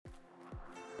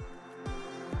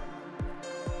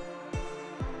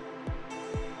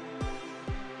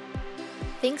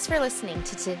Thanks for listening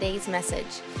to today's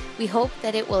message. We hope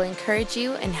that it will encourage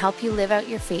you and help you live out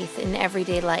your faith in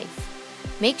everyday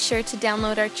life. Make sure to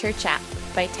download our church app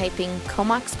by typing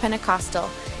Comox Pentecostal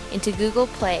into Google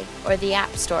Play or the App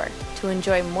Store to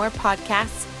enjoy more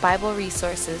podcasts, Bible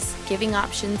resources, giving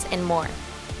options, and more.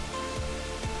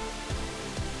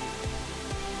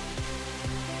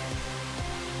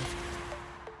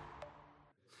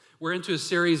 We're into a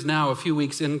series now, a few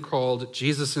weeks in, called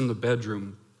Jesus in the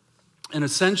Bedroom. And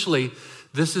essentially,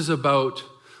 this is about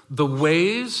the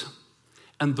ways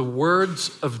and the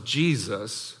words of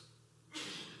Jesus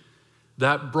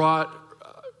that brought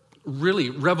really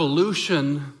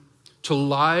revolution to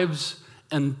lives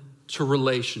and to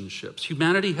relationships.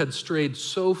 Humanity had strayed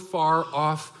so far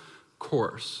off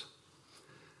course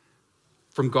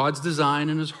from God's design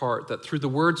in his heart that through the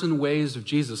words and ways of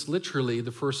Jesus, literally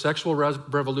the first sexual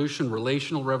revolution,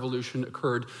 relational revolution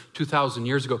occurred 2,000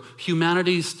 years ago.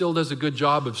 Humanity still does a good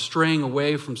job of straying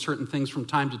away from certain things from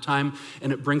time to time,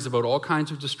 and it brings about all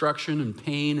kinds of destruction and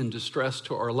pain and distress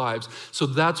to our lives. So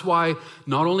that's why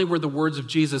not only were the words of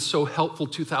Jesus so helpful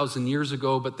 2,000 years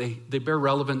ago, but they bear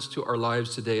relevance to our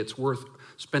lives today. It's worth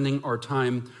spending our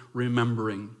time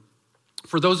remembering.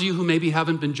 For those of you who maybe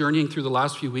haven't been journeying through the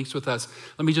last few weeks with us,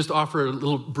 let me just offer a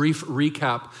little brief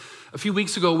recap. A few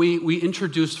weeks ago, we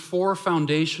introduced 4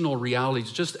 foundational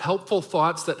realities, just helpful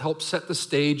thoughts that help set the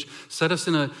stage, set us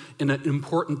in an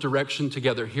important direction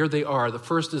together. Here they are. The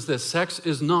first is this: sex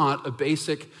is not a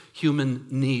basic human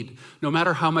need, no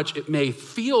matter how much it may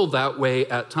feel that way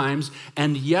at times.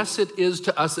 And yes, it is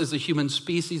to us as a human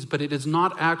species, but it is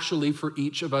not actually for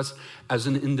each of us as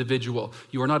an individual.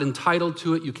 You are not entitled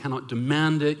to it. You cannot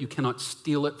demand it. You cannot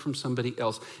steal it from somebody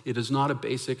else. It is not a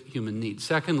basic human need.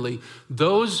 Secondly,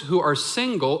 those who are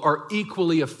single are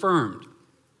equally affirmed.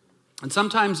 And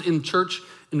sometimes in church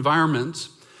environments,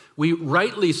 we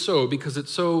rightly so, because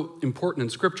it's so important in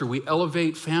Scripture, we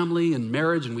elevate family and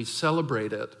marriage and we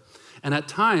celebrate it. And at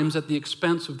times, at the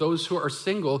expense of those who are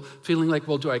single, feeling like,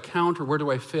 well, do I count, or where do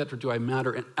I fit, or do I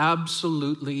matter? And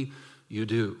absolutely you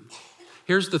do.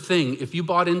 Here's the thing: if you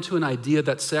bought into an idea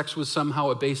that sex was somehow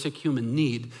a basic human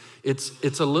need,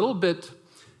 it's a little bit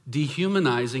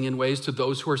dehumanizing in ways to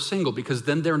those who are single, because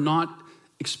then they're not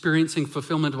experiencing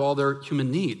fulfillment of all their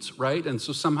human needs, right? And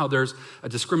so somehow there's a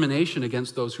discrimination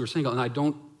against those who are single, and I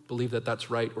don't believe that that's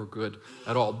right or good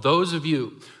at all. Those of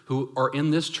you who are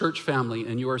in this church family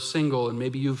and you are single, and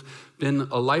maybe you've been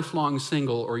a lifelong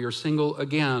single, or you're single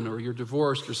again, or you're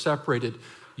divorced or separated,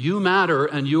 you matter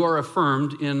and you are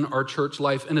affirmed in our church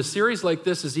life. And a series like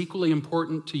this is equally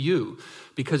important to you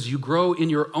because you grow in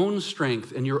your own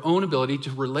strength and your own ability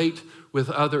to relate with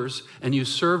others, and you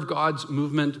serve God's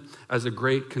movement as a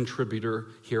great contributor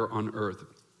here on earth.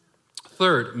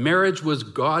 Third, marriage was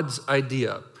God's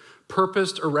idea,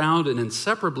 purposed around and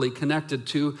inseparably connected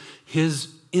to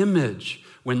his image.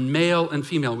 When male and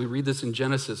female, we read this in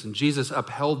Genesis, and Jesus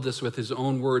upheld this with his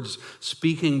own words,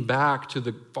 speaking back to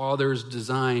the Father's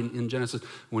design in Genesis.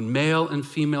 When male and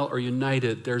female are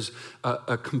united, there's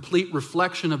a complete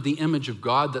reflection of the image of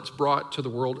God that's brought to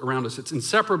the world around us. It's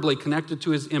inseparably connected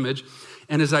to his image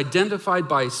and is identified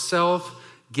by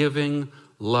self-giving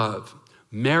love.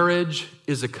 Marriage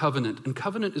is a covenant, and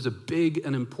covenant is a big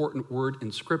and important word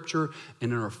in Scripture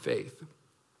and in our faith.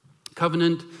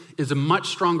 Covenant is a much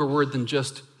stronger word than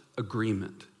just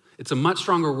agreement. It's a much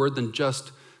stronger word than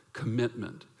just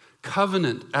commitment.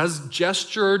 Covenant, as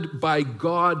gestured by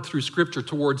God through Scripture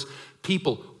towards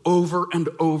people over and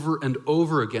over and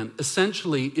over again,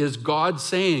 essentially is God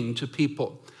saying to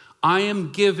people, I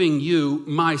am giving you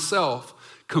myself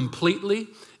completely,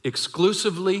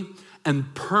 exclusively,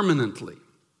 and permanently.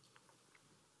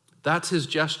 That's his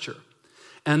gesture.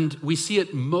 And we see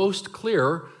it most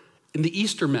clear in the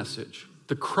Easter message,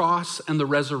 the cross and the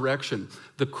resurrection.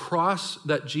 The cross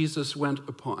that Jesus went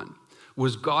upon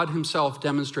was God himself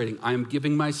demonstrating, I am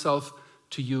giving myself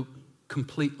to you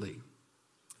completely,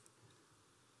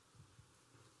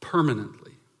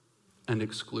 permanently, and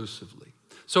exclusively.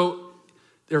 So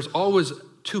there's always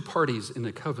 2 parties in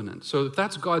a covenant. So if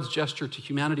that's God's gesture to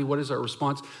humanity, what is our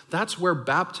response? That's where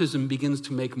baptism begins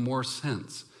to make more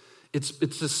sense.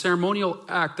 It's a ceremonial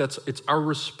act. It's our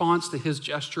response to his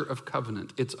gesture of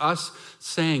covenant. It's us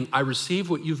saying, I receive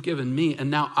what you've given me, and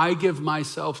now I give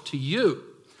myself to you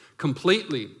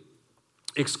completely,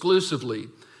 exclusively,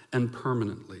 and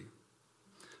permanently.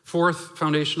 Fourth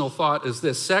foundational thought is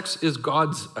this: sex is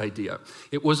God's idea.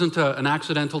 It wasn't an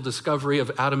accidental discovery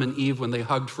of Adam and Eve when they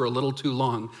hugged for a little too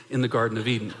long in the Garden of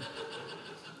Eden.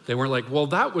 They weren't like, well,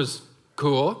 that was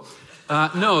cool.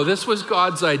 No, this was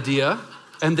God's idea.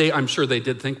 And I'm sure they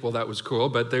did think, well, that was cool,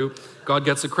 but God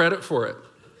gets the credit for it.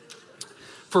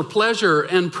 for pleasure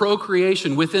and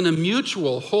procreation within a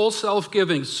mutual, whole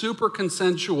self-giving, super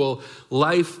consensual,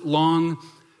 lifelong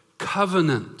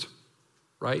covenant,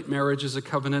 right? Marriage is a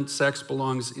covenant. Sex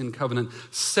belongs in covenant.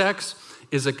 Sex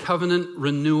is a covenant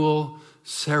renewal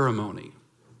ceremony.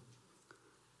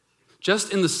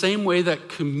 Just in the same way that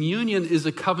communion is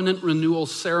a covenant renewal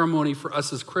ceremony for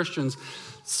us as Christians,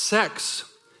 sex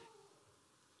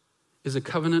is a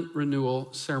covenant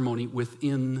renewal ceremony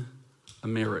within a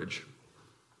marriage.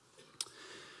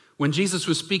 When Jesus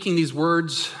was speaking these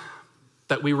words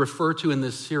that we refer to in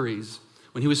this series,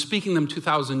 when he was speaking them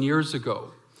 2,000 years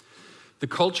ago, the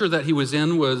culture that he was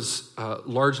in was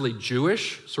largely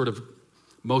Jewish, sort of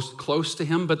most close to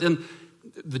him, but then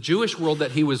the Jewish world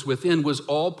that he was within was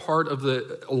all part of a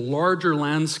larger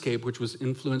landscape which was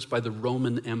influenced by the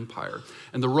Roman Empire.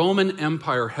 And the Roman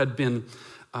Empire had been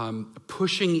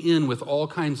pushing in with all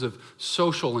kinds of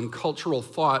social and cultural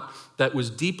thought that was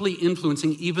deeply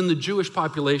influencing even the Jewish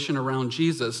population around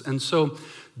Jesus. And so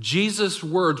Jesus'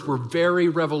 words were very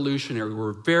revolutionary,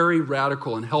 were very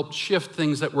radical, and helped shift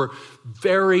things that were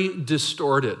very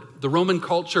distorted. The Roman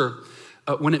culture,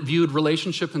 when it viewed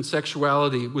relationship and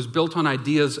sexuality, was built on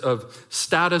ideas of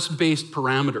status-based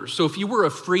parameters. So if you were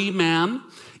a free man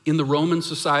in the Roman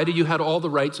society, you had all the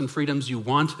rights and freedoms you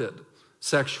wanted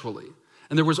sexually.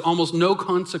 And there was almost no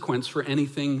consequence for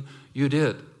anything you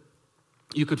did.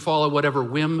 You could follow whatever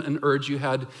whim and urge you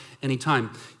had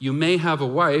anytime. You may have a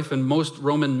wife, and most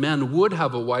Roman men would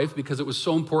have a wife because it was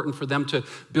so important for them to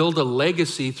build a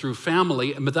legacy through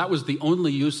family, but that was the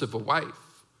only use of a wife.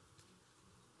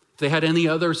 If they had any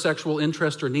other sexual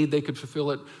interest or need, they could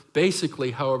fulfill it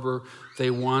basically however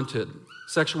they wanted.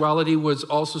 Sexuality was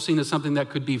also seen as something that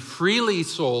could be freely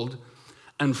sold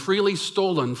and freely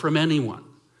stolen from anyone.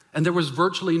 And there was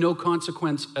virtually no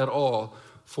consequence at all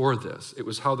for this. It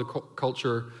was how the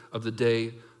culture of the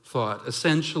day thought.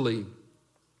 Essentially,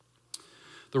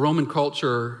 the Roman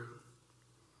culture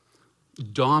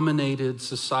dominated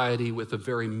society with a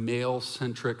very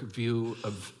male-centric view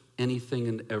of anything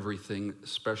and everything,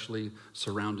 especially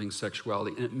surrounding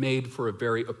sexuality. And it made for a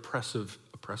very oppressive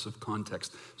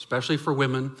context, especially for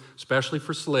women, especially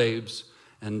for slaves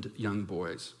and young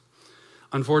boys.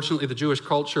 Unfortunately, the Jewish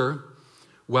culture,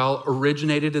 while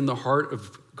originated in the heart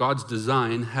of God's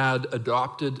design, had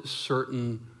adopted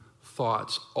certain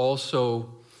thoughts, also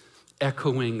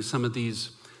echoing some of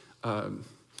these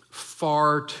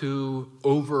far too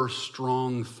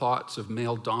over-strong thoughts of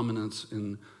male dominance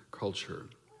in culture.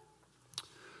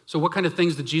 So what kind of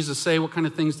things did Jesus say? What kind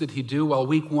of things did he do? Well,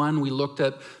 week one, we looked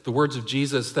at the words of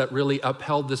Jesus that really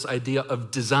upheld this idea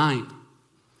of design,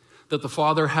 that the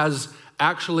Father has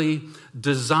actually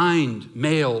designed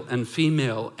male and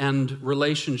female and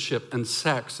relationship and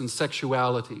sex and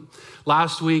sexuality.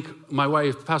 Last week, my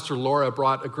wife, Pastor Laura,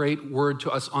 brought a great word to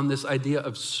us on this idea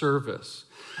of service.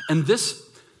 And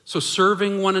so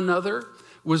serving one another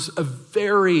was a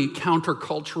very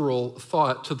countercultural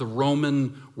thought to the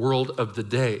Roman world of the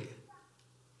day.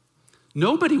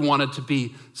 Nobody wanted to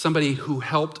be somebody who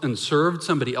helped and served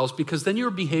somebody else because then you're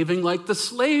behaving like the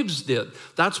slaves did.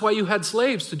 That's why you had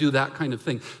slaves to do that kind of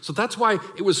thing. So that's why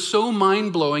it was so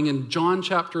mind-blowing in John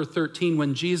chapter 13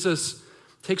 when Jesus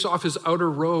takes off his outer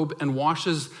robe and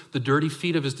washes the dirty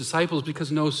feet of his disciples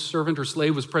because no servant or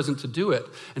slave was present to do it.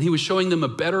 And he was showing them a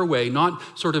better way, not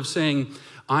sort of saying,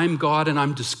 I'm God and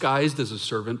I'm disguised as a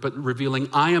servant, but revealing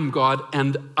I am God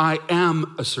and I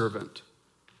am a servant.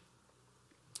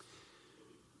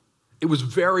 It was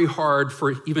very hard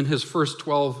for even his first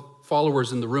 12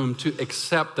 followers in the room to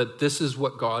accept that this is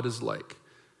what God is like.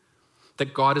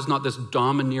 That God is not this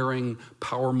domineering,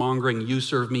 power-mongering, you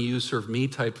serve me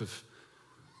type of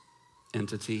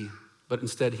entity, but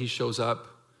instead he shows up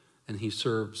and he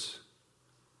serves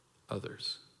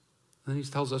others. And then he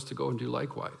tells us to go and do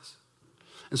likewise.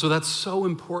 And so that's so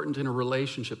important in a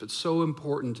relationship. It's so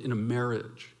important in a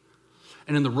marriage.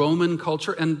 And in the Roman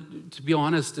culture, and to be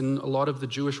honest, in a lot of the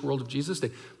Jewish world of Jesus' day,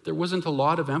 there wasn't a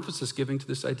lot of emphasis given to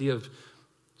this idea of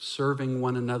serving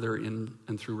one another in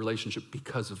and through relationship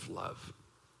because of love.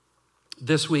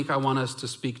 This week, I want us to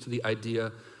speak to the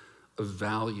idea of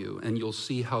value, and you'll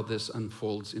see how this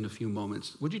unfolds in a few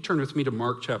moments. Would you turn with me to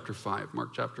Mark chapter 5? Mark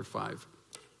chapter 5.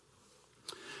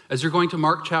 As you're going to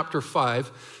Mark chapter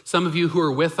 5, some of you who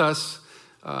are with us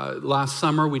last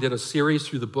summer, we did a series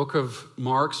through the book of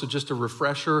Mark. So just a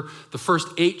refresher, the first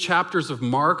 8 chapters of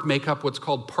Mark make up what's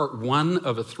called part 1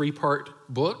 of a 3-part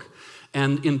book.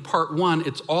 And in part 1,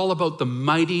 it's all about the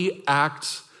mighty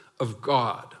acts of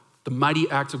God. The mighty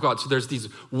acts of God. So there's these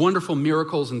wonderful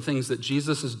miracles and things that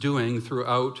Jesus is doing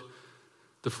throughout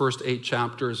the first 8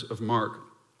 chapters of Mark.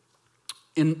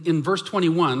 In verse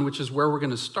 21, which is where we're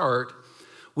going to start,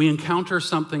 we encounter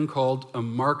something called a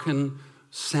Markan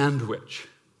sandwich.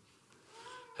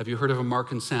 Have you heard of a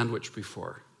Markan sandwich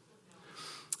before?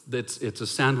 It's a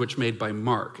sandwich made by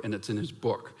Mark, and it's in his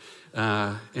book.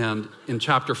 And in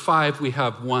chapter 5, we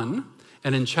have one.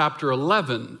 And in chapter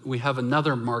 11, we have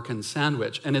another Markan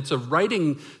sandwich. And it's a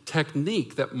writing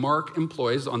technique that Mark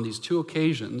employs on these two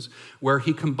occasions where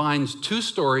he combines two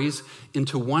stories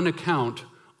into one account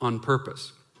on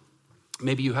purpose.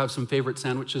 Maybe you have some favorite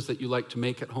sandwiches that you like to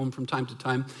make at home from time to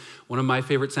time. One of my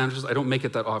favorite sandwiches, I don't make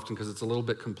it that often because it's a little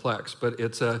bit complex, but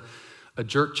it's a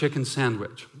jerk chicken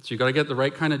sandwich. So you got to get the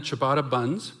right kind of ciabatta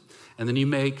buns, and then you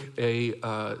make a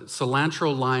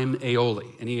cilantro lime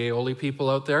aioli. Any aioli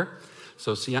people out there?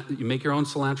 So you make your own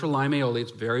cilantro lime aioli.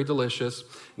 It's very delicious.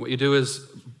 What you do is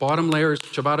bottom layer is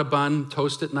ciabatta bun,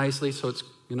 toast it nicely so it's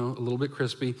a little bit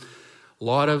crispy. A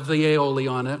lot of the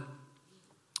aioli on it,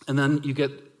 and then you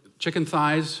get chicken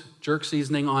thighs, jerk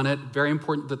seasoning on it. Very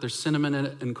important that there's cinnamon in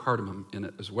it and cardamom in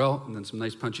it as well. And then some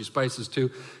nice punchy spices too.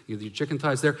 You have your chicken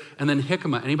thighs there. And then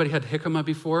jicama. Anybody had jicama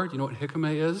before? Do you know what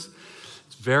jicama is?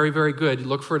 It's very, very good. You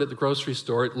look for it at the grocery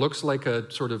store. It looks like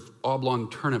a sort of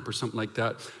oblong turnip or something like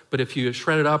that. But if you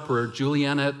shred it up or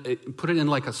julienne it, put it in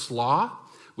like a slaw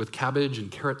with cabbage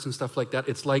and carrots and stuff like that.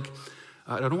 It's like,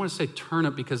 I don't want to say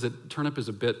turnip because turnip is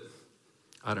a bit,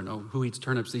 I don't know who eats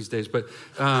turnips these days, but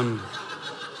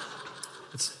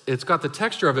it's got the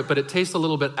texture of it, but it tastes a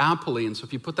little bit apple-y. And so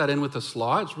if you put that in with a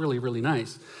slaw, it's really, really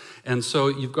nice. And so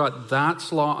you've got that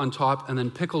slaw on top and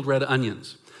then pickled red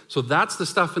onions. So that's the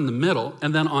stuff in the middle.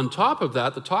 And then on top of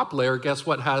that, the top layer, guess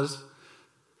what has?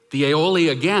 The aioli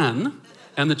again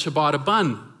and the ciabatta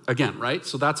bun again, right?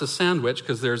 So that's a sandwich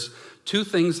because there's two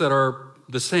things that are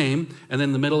the same, and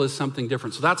then the middle is something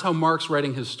different. So that's how Mark's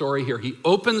writing his story here. He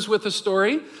opens with a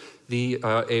story, the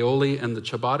aioli and the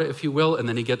ciabatta, if you will, and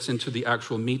then he gets into the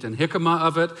actual meat and jicama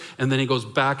of it, and then he goes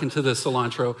back into the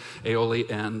cilantro, aioli,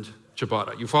 and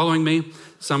ciabatta. You following me?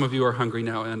 Some of you are hungry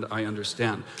now, and I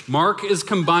understand. Mark is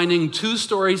combining two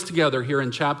stories together here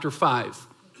in chapter 5.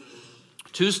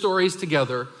 Two stories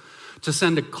together to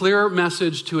send a clear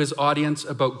message to his audience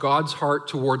about God's heart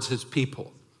towards his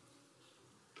people.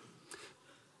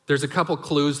 There's a couple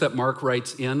clues that Mark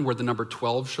writes in where the number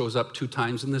 12 shows up 2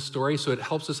 times in this story, so it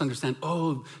helps us understand,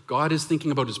 God is thinking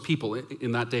about his people.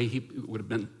 In that day, he would have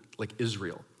been like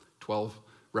Israel. 12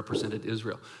 represented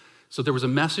Israel. So there was a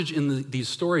message in these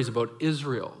stories about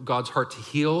Israel, God's heart to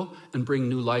heal and bring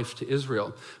new life to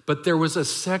Israel. But there was a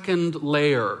second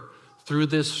layer through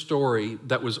this story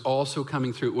that was also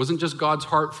coming through. It wasn't just God's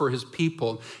heart for his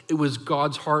people. It was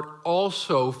God's heart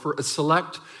also for a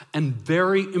select and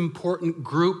very important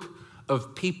group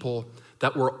of people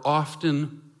that were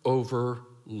often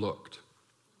overlooked.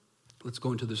 Let's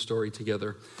go into the story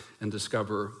together and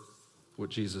discover what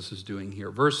Jesus is doing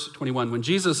here. Verse 21, when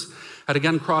Jesus had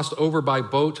again crossed over by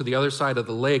boat to the other side of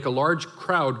the lake, a large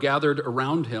crowd gathered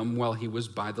around him while he was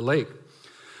by the lake.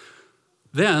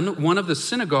 Then one of the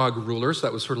synagogue rulers,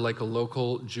 that was sort of like a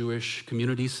local Jewish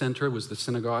community center, was the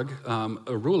synagogue,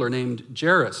 a ruler named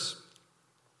Jairus,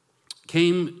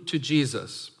 came to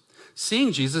Jesus.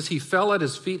 Seeing Jesus, he fell at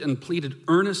his feet and pleaded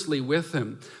earnestly with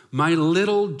him. My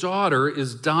little daughter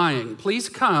is dying. Please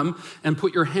come and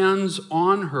put your hands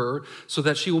on her so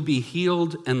that she will be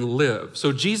healed and live.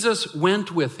 So Jesus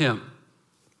went with him.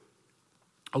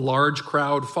 A large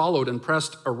crowd followed and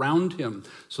pressed around him.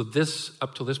 So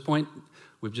up till this point,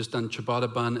 we've just done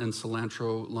ciabatta bun and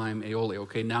cilantro lime aioli.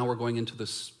 Okay, now we're going into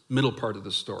this middle part of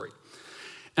the story.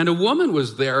 And a woman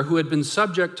was there who had been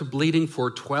subject to bleeding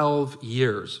for 12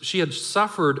 years. She had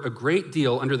suffered a great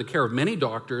deal under the care of many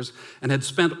doctors and had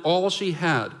spent all she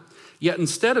had. Yet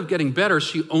instead of getting better,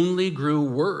 she only grew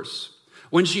worse.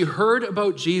 When she heard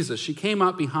about Jesus, she came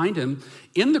up behind him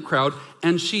in the crowd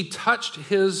and she touched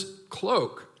his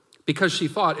cloak because she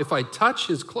thought, if I touch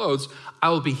his clothes, I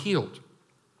will be healed.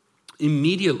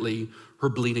 Immediately, her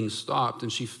bleeding stopped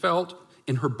and she felt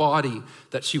in her body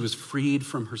that she was freed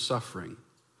from her suffering.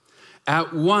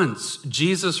 At once,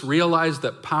 Jesus realized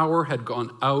that power had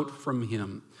gone out from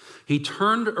him. He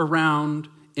turned around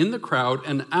in the crowd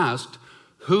and asked,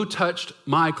 who touched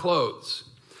my clothes?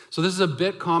 So this is a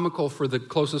bit comical for the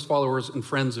closest followers and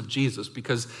friends of Jesus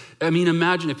because,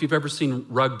 imagine if you've ever seen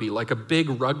rugby, like a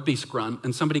big rugby scrum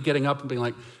and somebody getting up and being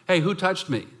like, hey, who touched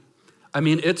me?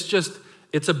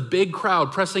 It's a big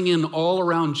crowd pressing in all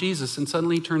around Jesus, and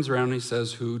suddenly he turns around and he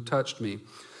says, who touched me?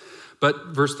 But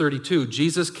verse 32,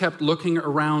 Jesus kept looking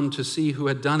around to see who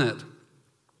had done it.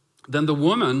 Then the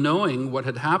woman, knowing what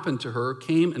had happened to her,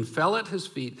 came and fell at his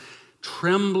feet,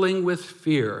 trembling with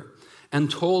fear, and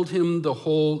told him the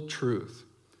whole truth.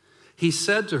 He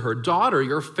said to her, "Daughter,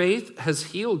 your faith has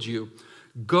healed you.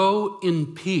 Go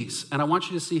in peace." And I want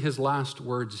you to see his last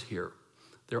words here.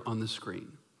 They're on the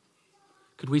screen.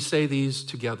 Could we say these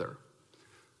together?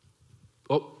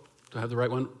 Oh, do I have the right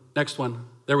one? Next one.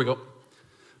 There we go.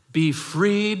 Be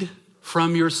freed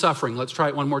from your suffering. Let's try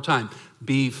it one more time.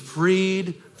 Be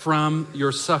freed from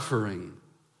your suffering.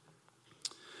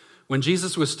 When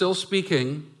Jesus was still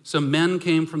speaking, some men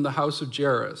came from the house of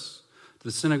Jairus,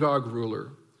 the synagogue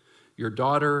ruler. "Your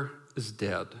daughter is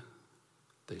dead,"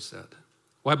 they said.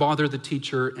 "Why bother the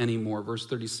teacher anymore?" Verse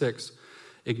 36.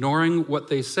 Ignoring what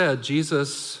they said,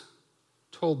 Jesus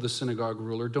told the synagogue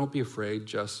ruler, "Don't be afraid,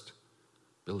 just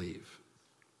believe."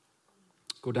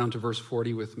 Go down to verse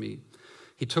 40 with me.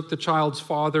 He took the child's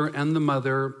father and the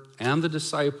mother and the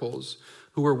disciples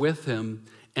who were with him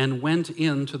and went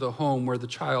into the home where the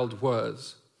child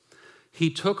was. He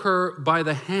took her by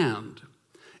the hand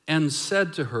and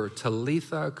said to her,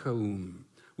 "Talitha koum,"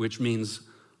 which means,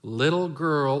 "Little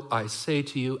girl, I say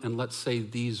to you," and let's say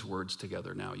these words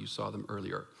together now. You saw them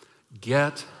earlier.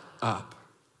 "Get up."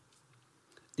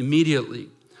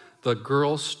 Immediately, the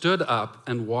girl stood up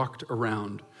and walked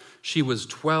around. She was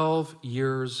 12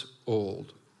 years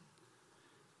old,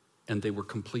 and they were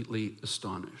completely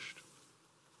astonished.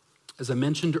 As I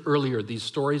mentioned earlier, these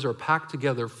stories are packed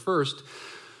together first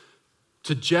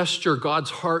to gesture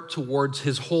God's heart towards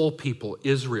his whole people,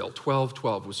 Israel.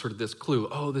 12:12 was sort of this clue.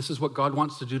 Oh, this is what God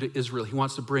wants to do to Israel. He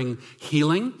wants to bring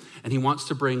healing, and he wants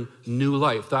to bring new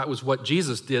life. That was what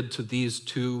Jesus did to these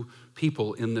two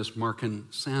people in this Markan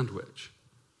sandwich.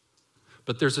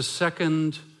 But there's a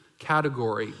second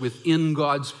category within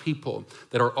God's people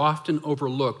that are often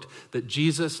overlooked that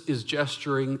Jesus is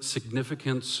gesturing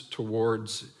significance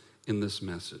towards in this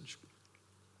message.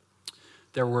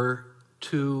 There were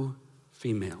two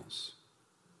females,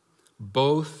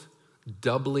 both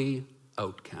doubly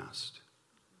outcast.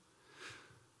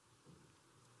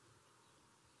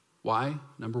 Why?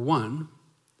 Number one,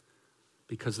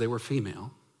 because they were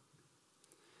female.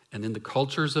 And in the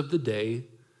cultures of the day,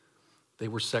 they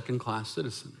were second-class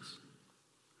citizens.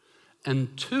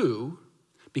 And two,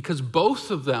 because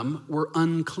both of them were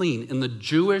unclean. In the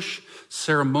Jewish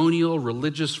ceremonial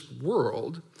religious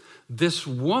world, this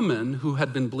woman who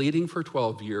had been bleeding for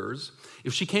 12 years,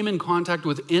 if she came in contact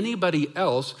with anybody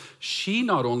else, she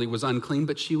not only was unclean,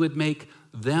 but she would make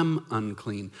them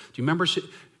unclean. Do you remember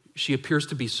she appears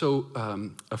to be so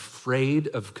afraid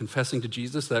of confessing to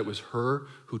Jesus that it was her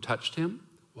who touched him?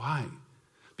 Why?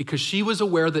 Because she was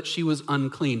aware that she was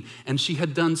unclean, and she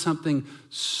had done something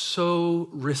so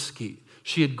risky.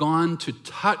 She had gone to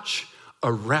touch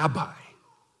a rabbi,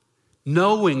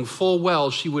 knowing full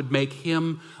well she would make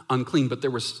him unclean, but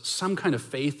there was some kind of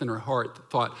faith in her heart that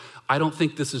thought, I don't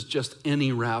think this is just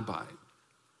any rabbi.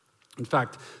 In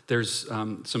fact, there's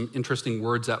some interesting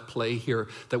words at play here,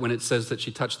 that when it says that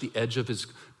she touched the edge of his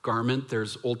garment,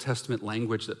 there's Old Testament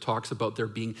language that talks about there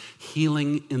being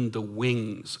healing in the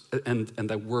wings. And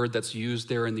the word that's used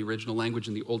there in the original language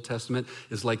in the Old Testament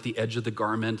is like the edge of the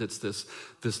garment. It's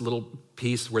this little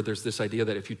piece where there's this idea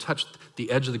that if you touched the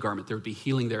edge of the garment, there would be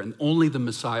healing there. And only the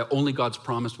Messiah, only God's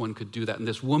promised one could do that. And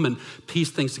this woman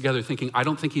pieced things together thinking, I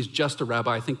don't think he's just a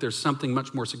rabbi. I think there's something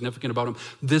much more significant about him.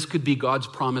 This could be God's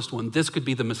promised one. This could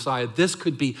be the Messiah. This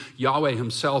could be Yahweh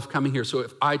himself coming here. So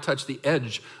if I touch the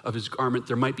edge of his garment,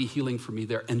 there might be healing for me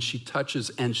there. And she touches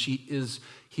and she is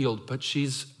healed, but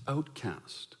she's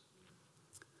outcast.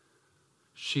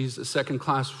 She's a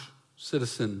second-class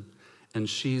citizen and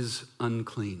she's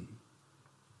unclean.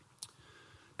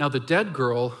 Now, the dead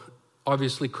girl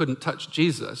obviously couldn't touch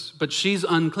Jesus, but she's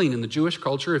unclean. In the Jewish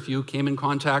culture, if you came in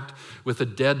contact with a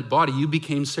dead body, you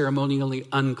became ceremonially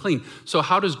unclean. So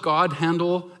how does God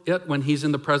handle it when he's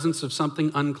in the presence of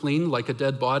something unclean, like a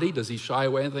dead body? Does he shy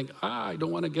away and think, I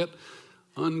don't want to get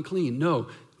unclean? No,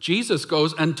 Jesus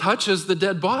goes and touches the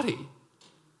dead body.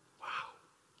 Wow.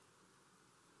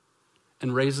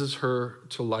 And raises her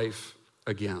to life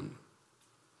again.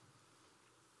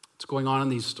 What's going on in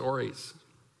these stories?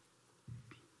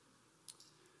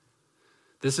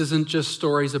 This isn't just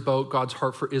stories about God's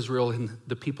heart for Israel and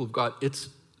the people of God. It's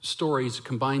stories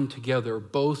combined together,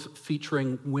 both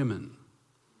featuring women.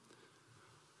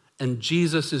 And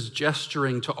Jesus is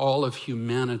gesturing to all of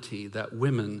humanity that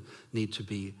women need to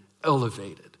be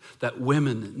elevated, that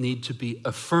women need to be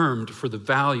affirmed for the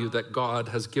value that God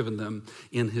has given them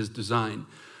in his design.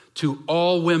 To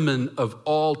all women of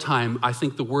all time, I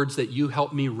think the words that you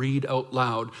helped me read out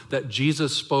loud, that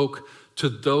Jesus spoke to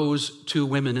those two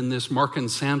women in this Markan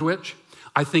sandwich,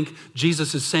 I think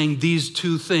Jesus is saying these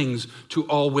two things to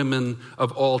all women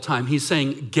of all time. He's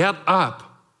saying, get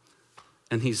up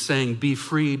And he's saying, be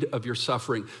freed of your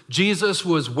suffering. Jesus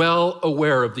was well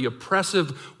aware of the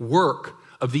oppressive work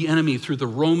of the enemy through the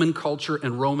Roman culture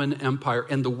and Roman Empire,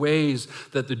 and the ways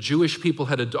that the Jewish people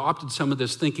had adopted some of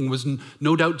this thinking was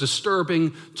no doubt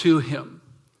disturbing to him.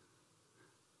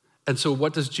 And so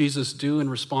what does Jesus do in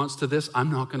response to this? I'm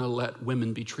not going to let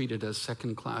women be treated as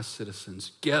second-class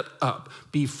citizens. Get up.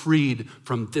 Be freed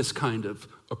from this kind of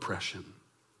oppression.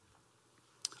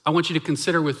 I want you to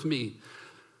consider with me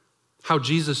how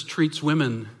Jesus treats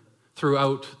women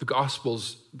throughout the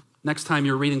Gospels. Next time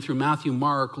you're reading through Matthew,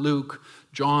 Mark, Luke,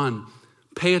 John,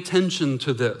 pay attention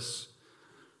to this.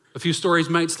 A few stories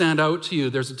might stand out to you.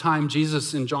 There's a time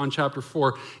Jesus in John chapter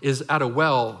 4 is at a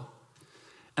well,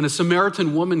 and a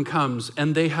Samaritan woman comes,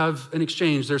 and they have an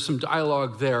exchange. There's some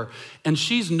dialogue there. And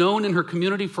she's known in her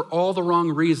community for all the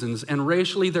wrong reasons. And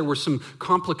racially, there were some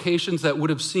complications that would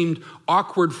have seemed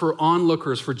awkward for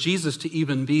onlookers, for Jesus to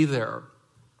even be there.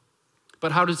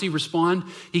 But how does he respond?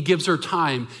 He gives her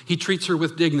time. He treats her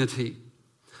with dignity.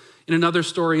 In another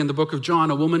story in the book of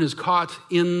John, a woman is caught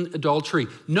in adultery.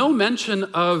 No mention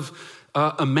of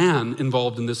a man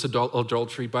involved in this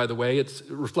adultery, by the way. It's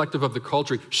reflective of the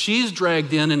culture. She's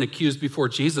dragged in and accused before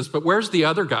Jesus, but where's the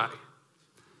other guy?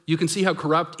 You can see how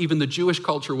corrupt even the Jewish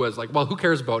culture was. Like, well, who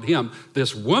cares about him?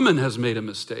 This woman has made a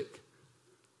mistake.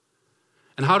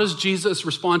 And how does Jesus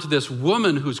respond to this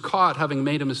woman who's caught having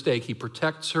made a mistake? He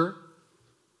protects her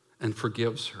and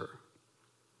forgives her.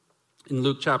 In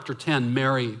Luke chapter 10,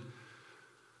 Mary,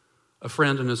 a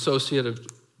friend and associate of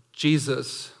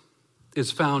Jesus, is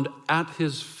found at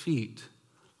his feet,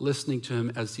 listening to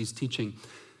him as he's teaching.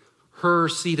 Her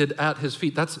seated at his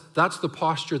feet, that's the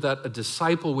posture that a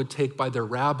disciple would take by their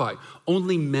rabbi.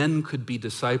 Only men could be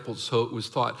disciples, so it was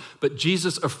thought. But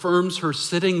Jesus affirms her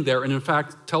sitting there, and in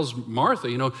fact tells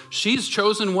Martha, she's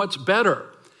chosen what's better.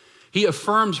 He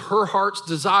affirms her heart's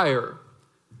desire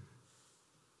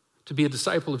to be a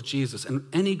disciple of Jesus. And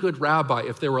any good rabbi,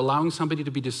 if they were allowing somebody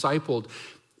to be discipled,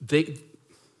 they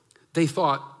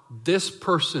thought, this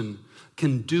person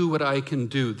can do what I can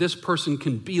do. This person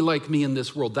can be like me in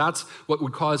this world. That's what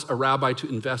would cause a rabbi to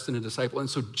invest in a disciple. And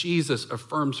so Jesus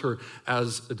affirms her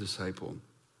as a disciple.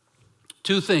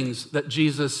 Two things that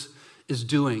Jesus is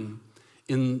doing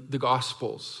in the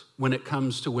Gospels when it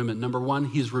comes to women. Number one,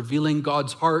 he's revealing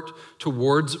God's heart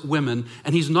towards women,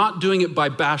 and he's not doing it by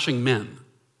bashing men.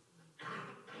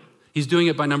 He's doing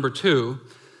it by, number two,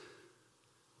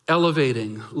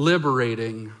 elevating,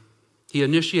 liberating. He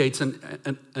initiates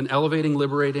an elevating,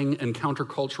 liberating, and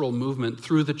countercultural movement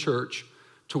through the church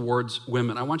towards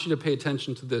women. I want you to pay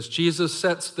attention to this. Jesus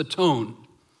sets the tone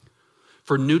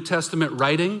for New Testament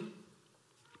writing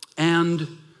and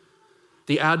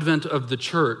the advent of the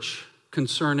church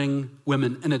concerning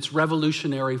women, and it's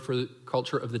revolutionary for the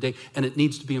culture of the day, and it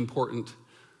needs to be important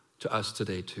to us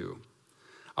today too.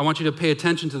 I want you to pay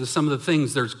attention to some of the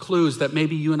things. There's clues that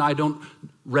maybe you and I don't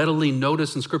readily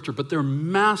notice in Scripture, but they're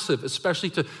massive, especially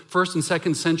to first and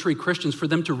second century Christians. For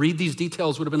them to read these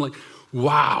details would have been like,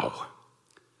 wow.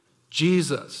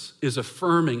 Jesus is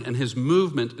affirming, and his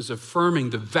movement is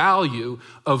affirming the value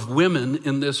of women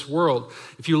in this world.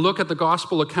 If you look at the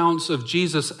gospel accounts of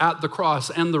Jesus at the cross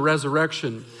and the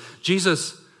resurrection,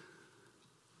 Jesus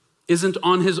isn't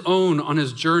on his own on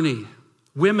his journey.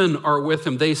 Women are with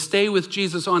him. They stay with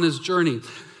Jesus on his journey.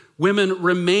 Women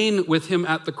remain with him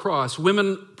at the cross.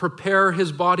 Women prepare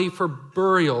his body for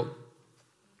burial.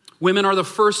 Women are the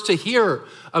first to hear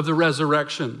of the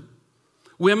resurrection.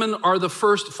 Women are the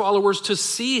first followers to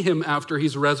see him after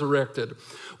he's resurrected.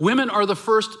 Women are the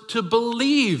first to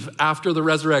believe after the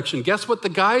resurrection. Guess what the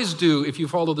guys do if you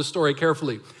follow the story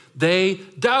carefully? They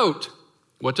doubt.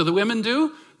 What do the women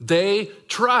do? They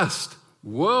trust.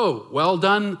 Whoa, well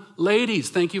done, ladies.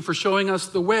 Thank you for showing us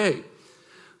the way.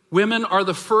 Women are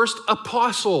the first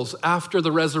apostles after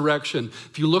the resurrection.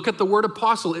 If you look at the word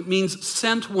apostle, it means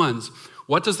sent ones.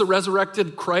 What does the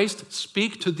resurrected Christ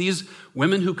speak to these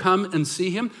women who come and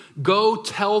see him? Go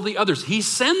tell the others. He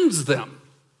sends them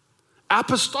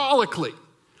apostolically.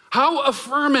 How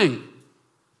affirming.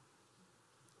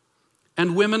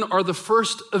 And women are the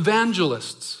first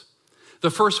evangelists. The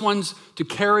first ones to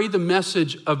carry the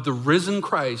message of the risen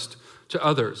Christ to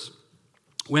others.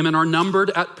 Women are numbered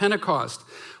at Pentecost,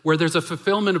 where there's a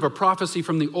fulfillment of a prophecy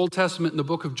from the Old Testament in the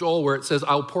book of Joel, where it says,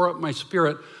 I'll pour out my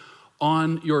spirit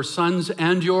on your sons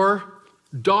and your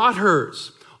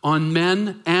daughters, on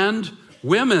men and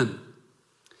women.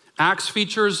 Acts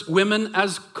features women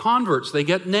as converts. They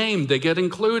get named, they get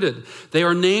included. They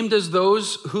are named as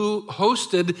those who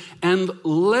hosted and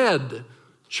led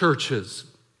churches.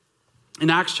 In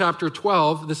Acts chapter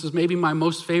 12, this is maybe my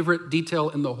most favorite detail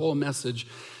in the whole message.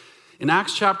 In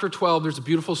Acts chapter 12, there's a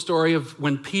beautiful story of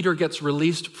when Peter gets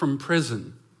released from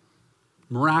prison,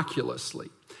 miraculously.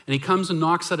 And he comes and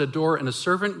knocks at a door, and a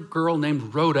servant girl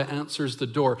named Rhoda answers the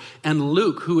door. And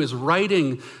Luke, who is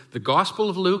writing the Gospel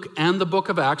of Luke and the book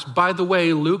of Acts, by the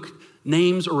way, Luke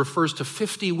names or refers to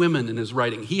 50 women in his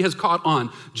writing. He has caught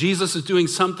on. Jesus is doing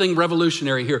something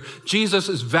revolutionary here. Jesus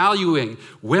is valuing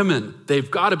women.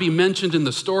 They've got to be mentioned in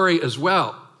the story as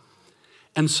well.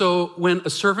 And so when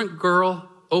a servant girl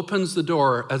opens the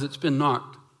door as it's been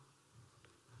knocked,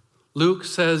 Luke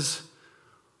says,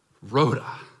 Rhoda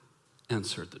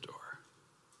answered the door.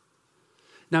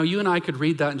 Now, you and I could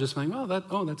read that and just think,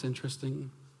 that's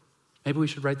interesting. Maybe we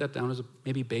should write that down as a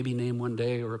maybe baby name one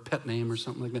day or a pet name or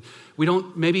something like that. We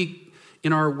don't, maybe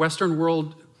in our Western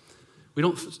world, we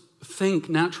don't think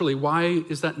naturally, why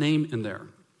is that name in there?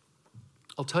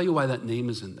 I'll tell you why that name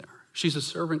is in there. She's a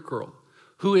servant girl.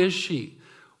 Who is she?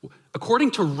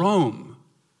 According to Rome,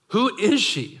 who is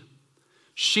she?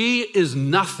 She is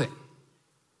nothing.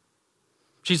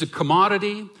 She's a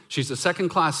commodity. She's a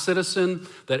second-class citizen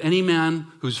that any man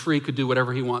who's free could do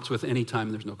whatever he wants with any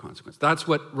time. There's no consequence. That's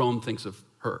what Rome thinks of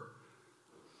her.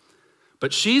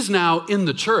 But she's now in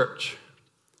the church.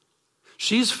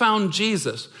 She's found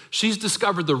Jesus. She's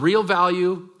discovered the real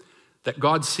value that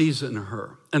God sees in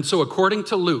her. And so according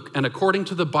to Luke and according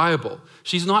to the Bible,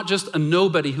 she's not just a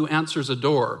nobody who answers a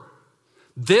door.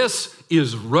 This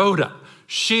is Rhoda.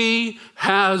 She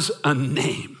has a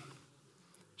name.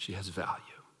 She has value.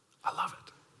 I love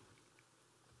it.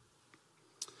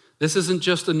 This isn't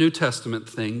just a New Testament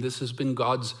thing. This has been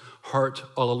God's heart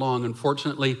all along.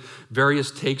 Unfortunately,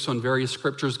 various takes on various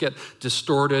scriptures get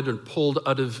distorted and pulled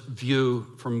out of view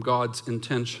from God's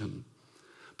intention.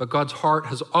 But God's heart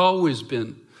has always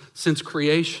been, since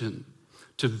creation,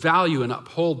 to value and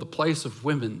uphold the place of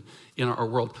women in our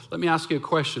world. Let me ask you a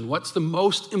question. What's the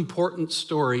most important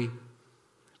story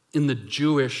in the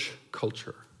Jewish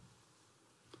culture?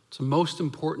 It's the most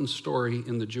important story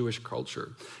in the Jewish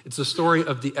culture. It's the story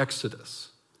of the Exodus.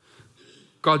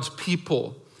 God's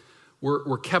people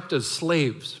were kept as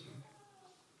slaves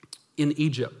in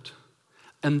Egypt.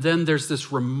 And then there's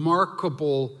this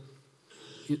remarkable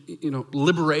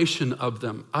liberation of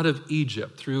them out of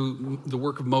Egypt through the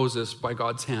work of Moses by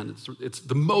God's hand. It's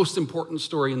the most important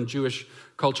story in Jewish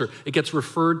culture. It gets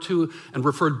referred to and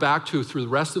referred back to through the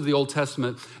rest of the Old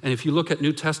Testament. And if you look at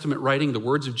New Testament writing, the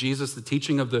words of Jesus, the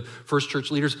teaching of the first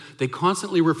church leaders, they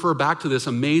constantly refer back to this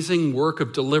amazing work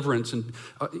of deliverance and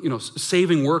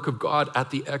saving work of God at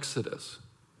the Exodus.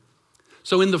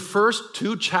 So in the first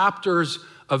 2 chapters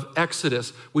of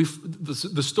Exodus,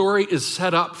 the story is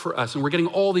set up for us, and we're getting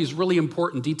all these really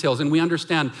important details, and we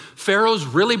understand Pharaoh's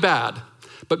really bad,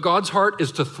 but God's heart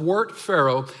is to thwart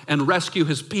Pharaoh and rescue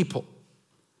his people.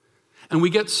 And we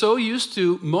get so used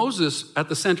to Moses at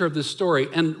the center of this story,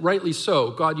 and rightly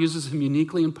so. God uses him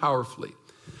uniquely and powerfully.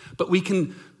 But we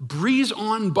can breeze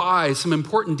on by some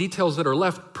important details that are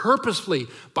left purposefully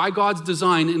by God's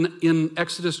design in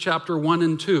Exodus chapter 1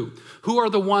 and 2. Who are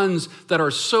the ones that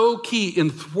are so key in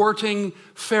thwarting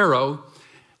Pharaoh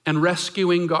and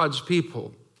rescuing God's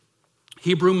people?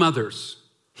 Hebrew mothers,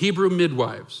 Hebrew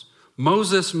midwives,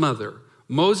 Moses' mother,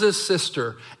 Moses'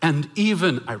 sister, and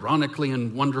even, ironically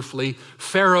and wonderfully,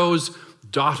 Pharaoh's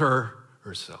daughter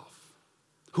herself.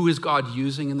 Who is God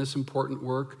using in this important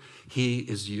work? He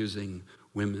is using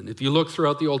women. If you look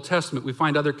throughout the Old Testament, we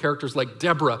find other characters like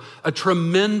Deborah, a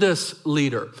tremendous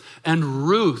leader, and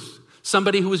Ruth,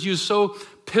 somebody who was used so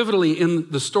pivotally in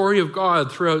the story of God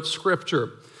throughout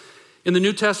Scripture. In the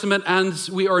New Testament, as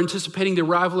we are anticipating the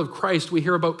arrival of Christ, we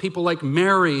hear about people like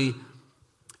Mary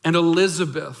and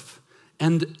Elizabeth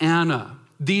and Anna.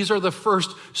 These are the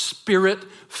first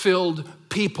Spirit-filled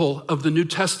people of the New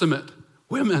Testament,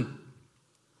 women.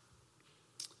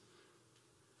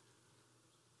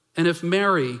 And if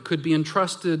Mary could be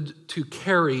entrusted to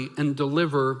carry and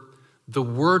deliver the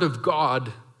word of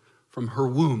God from her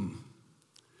womb,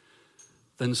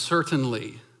 then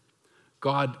certainly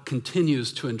God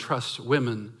continues to entrust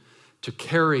women to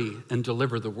carry and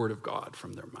deliver the word of God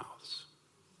from their mouths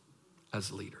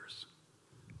as leaders.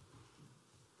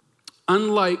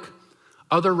 Unlike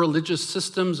other religious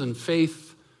systems and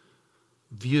faith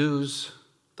views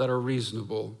that are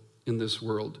reasonable in this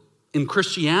world, in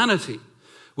Christianity,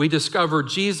 we discover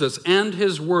Jesus and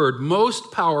his word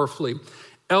most powerfully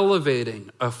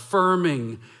elevating,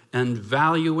 affirming, and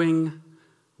valuing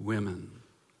women.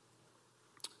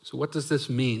 So what does this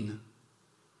mean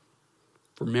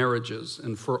for marriages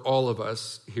and for all of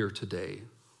us here today?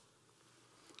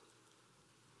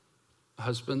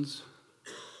 Husbands,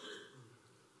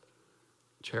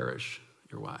 cherish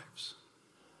your wives.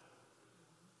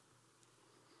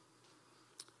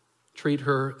 treat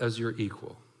her as your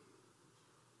equal.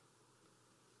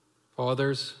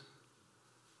 Fathers,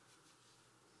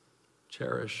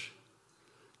 cherish,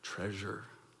 treasure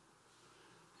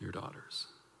your daughters.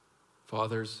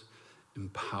 Fathers,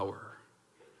 empower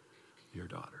your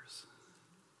daughters.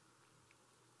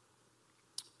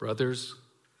 Brothers,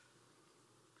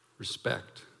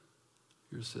 respect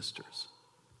your sisters.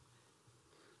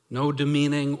 No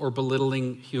demeaning or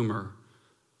belittling humor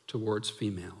towards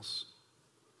females.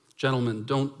 Gentlemen,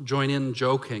 don't join in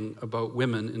joking about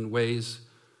women in ways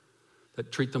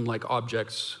that treat them like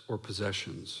objects or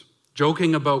possessions.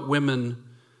 Joking about women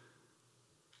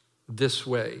this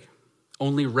way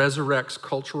only resurrects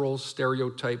cultural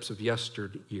stereotypes of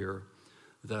yesteryear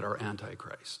that are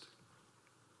antichrist.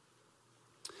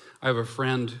 I have a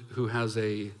friend who has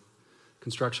a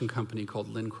construction company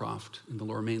called Lincroft in the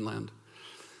Lower Mainland.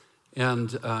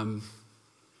 And a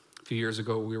few years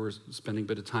ago, we were spending a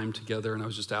bit of time together, and I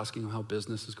was just asking him how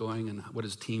business is going and what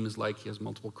his team is like. He has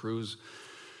multiple crews.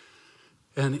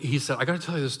 And he said, I got to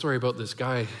tell you this story about this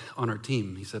guy on our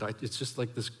team. He said, it's just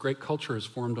like this great culture is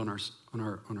formed on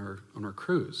our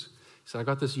crews. He said, I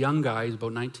got this young guy, he's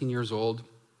about 19 years old.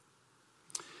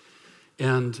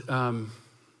 And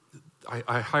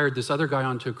I hired this other guy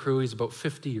onto a crew. He's about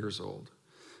 50 years old.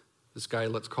 This guy,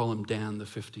 let's call him Dan, the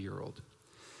 50-year-old.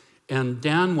 And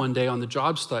Dan, one day on the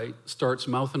job site, starts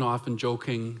mouthing off and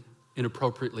joking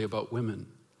inappropriately about women.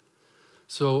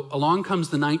 So along comes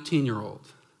the 19-year-old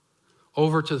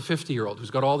over to the 50-year-old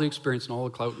who's got all the experience and all the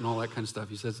clout and all that kind of stuff.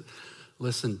 He says,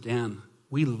 listen, Dan,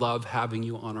 we love having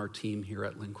you on our team here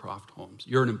at Lincroft Homes.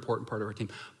 You're an important part of our team.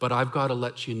 But I've got to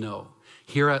let you know,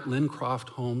 here at Lincroft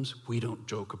Homes, we don't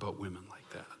joke about women like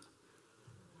that.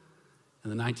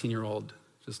 And the 19-year-old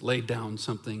just laid down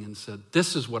something and said,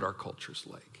 this is what our culture's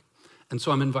like. And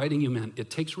so I'm inviting you, man, it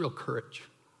takes real courage.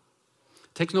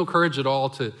 It takes no courage at all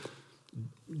to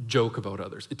joke about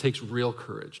others. It takes real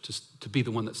courage to be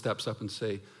the one that steps up and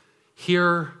say,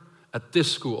 here at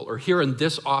this school, or here in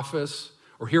this office,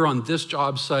 or here on this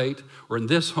job site, or in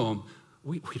this home,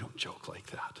 we don't joke like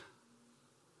that.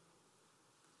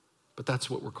 But that's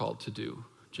what we're called to do,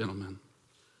 gentlemen.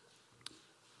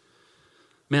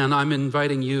 Man, I'm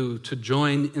inviting you to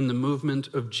join in the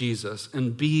movement of Jesus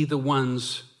and be the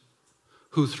ones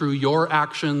who, through your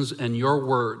actions and your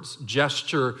words,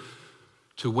 gesture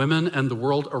to women and the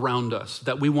world around us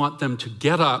that we want them to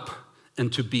get up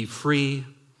and to be free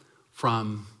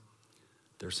from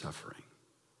their suffering.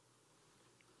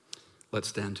 Let's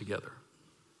stand together.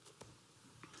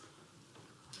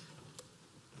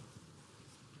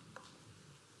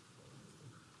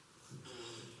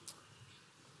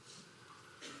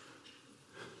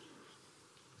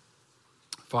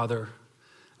 Father,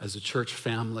 as a church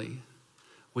family,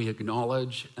 we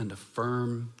acknowledge and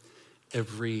affirm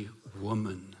every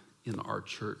woman in our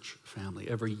church family,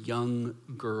 every young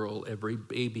girl, every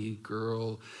baby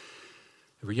girl,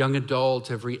 every young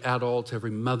adult, every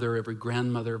mother, every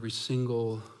grandmother, every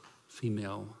single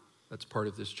female that's part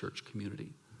of this church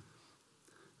community.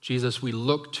 Jesus, we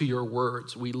look to your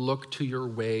words, we look to your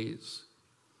ways,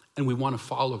 and we want to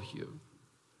follow you.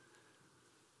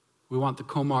 We want the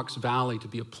Comox Valley to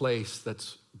be a place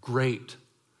that's great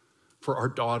for our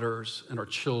daughters and our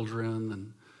children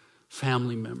and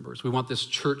family members. We want this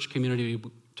church community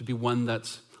to be one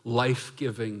that's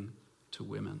life-giving to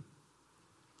women.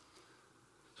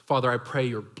 Father, I pray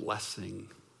your blessing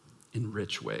in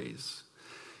rich ways.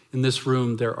 In this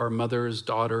room, there are mothers,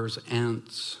 daughters,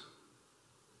 aunts,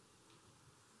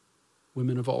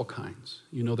 women of all kinds.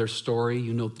 You know their story.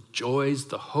 You know the joys,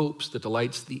 the hopes, the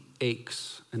delights, the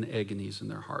aches and agonies in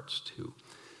their hearts too.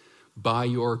 By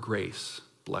your grace,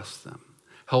 bless them.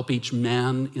 Help each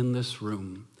man in this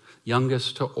room,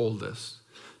 youngest to oldest,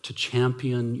 to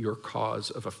champion your cause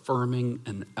of affirming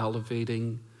and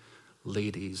elevating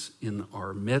ladies in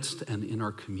our midst and in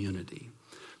our community.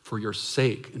 For your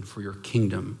sake and for your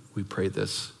kingdom, we pray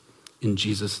this in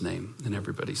Jesus' name. And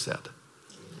everybody said,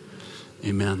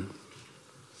 amen.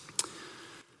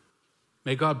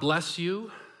 May God bless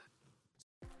you.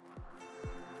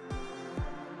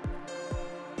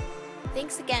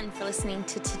 Thanks again for listening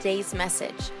to today's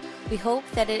message. We hope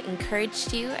that it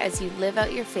encouraged you as you live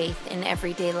out your faith in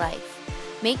everyday life.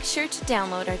 Make sure to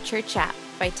download our church app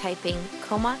by typing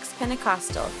Comox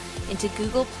Pentecostal into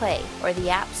Google Play or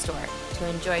the App Store to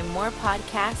enjoy more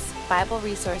podcasts, Bible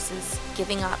resources,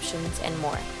 giving options, and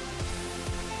more.